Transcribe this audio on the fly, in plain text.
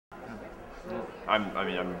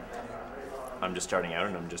I'm just starting out,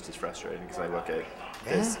 and I'm just as frustrated because I look at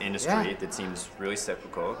this industry that seems really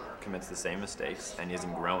cyclical, commits the same mistakes, and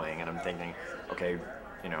isn't growing. And I'm thinking, okay,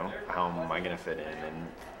 how am I going to fit in? And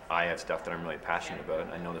I have stuff that I'm really passionate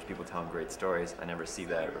about. I know there's people telling great stories. I never see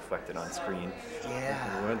that reflected on screen.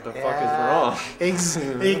 Yeah. What the fuck is wrong?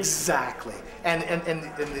 Exactly. And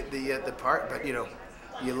the part, but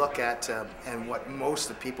you look at and what most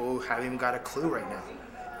of the people who haven't even got a clue right now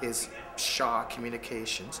is Shaw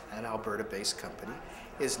Communications, an Alberta-based company,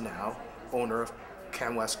 is now owner of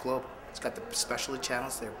CanWest Global. It's got the specialty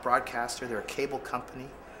channels. They're a broadcaster. They're a cable company.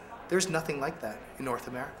 There's nothing like that in North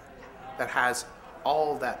America that has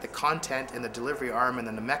all that, the content and the delivery arm and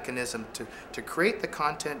then the mechanism to create the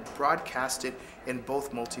content, broadcast it in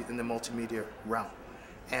both in the multimedia realm.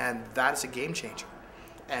 And that is a game changer.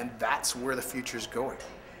 And that's where the future is going.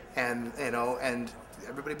 And and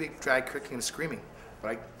everybody be drag kicking and screaming.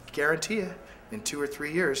 But I guarantee you, in 2 or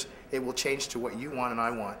 3 years, it will change to what you want and I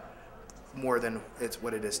want more than it's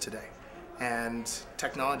what it is today. And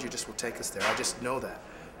technology just will take us there. I just know that.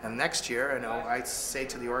 And next year, I say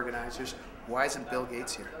to the organizers, why isn't Bill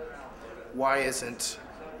Gates here? Why isn't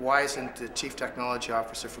the chief technology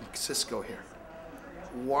officer from Cisco here?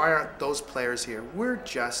 Why aren't those players here? We're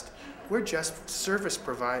just service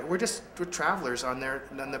providers. We're travelers on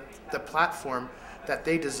the platform that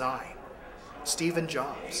they design. Stephen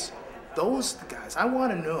Jobs, those guys. I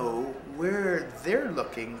want to know where they're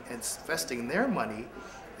looking and investing their money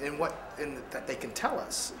in that they can tell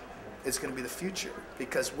us is going to be the future,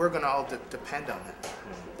 because we're going to all depend on it.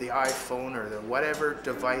 The iPhone or the whatever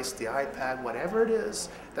device, the iPad, whatever it is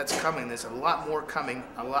that's coming, there's a lot more coming,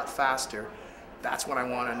 a lot faster. That's what I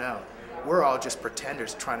want to know. We're all just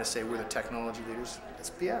pretenders trying to say we're the technology leaders.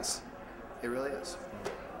 It's BS. It really is.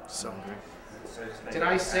 So, did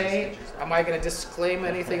I say, am I going to disclaim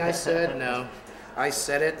anything I said? No. I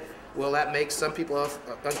said it. Will that make some people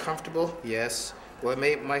uncomfortable? Yes. Will it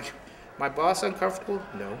make my boss uncomfortable?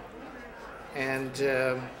 No.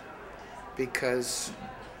 And because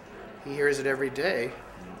he hears it every day,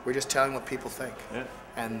 we're just telling what people think. Yeah.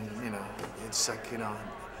 And it's like, not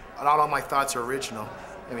all my thoughts are original.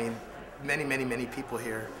 I mean, many people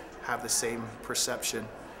here have the same perception.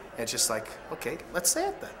 And it's just like, okay, let's say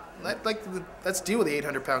it then. Let's deal with the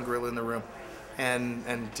 800-pound gorilla in the room,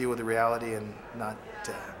 and deal with the reality, and not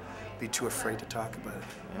be too afraid to talk about it.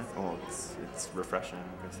 Yeah. Well, it's refreshing,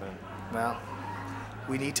 like I said. Well,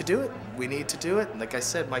 we need to do it. We need to do it. And like I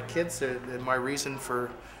said, my kids are my reason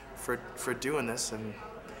for doing this, and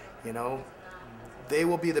they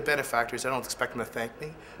will be the benefactors. I don't expect them to thank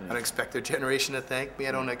me. I don't expect their generation to thank me.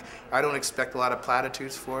 I don't expect a lot of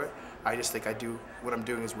platitudes for it. I just think what I'm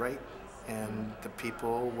doing is right, and the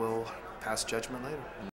people will pass judgment later.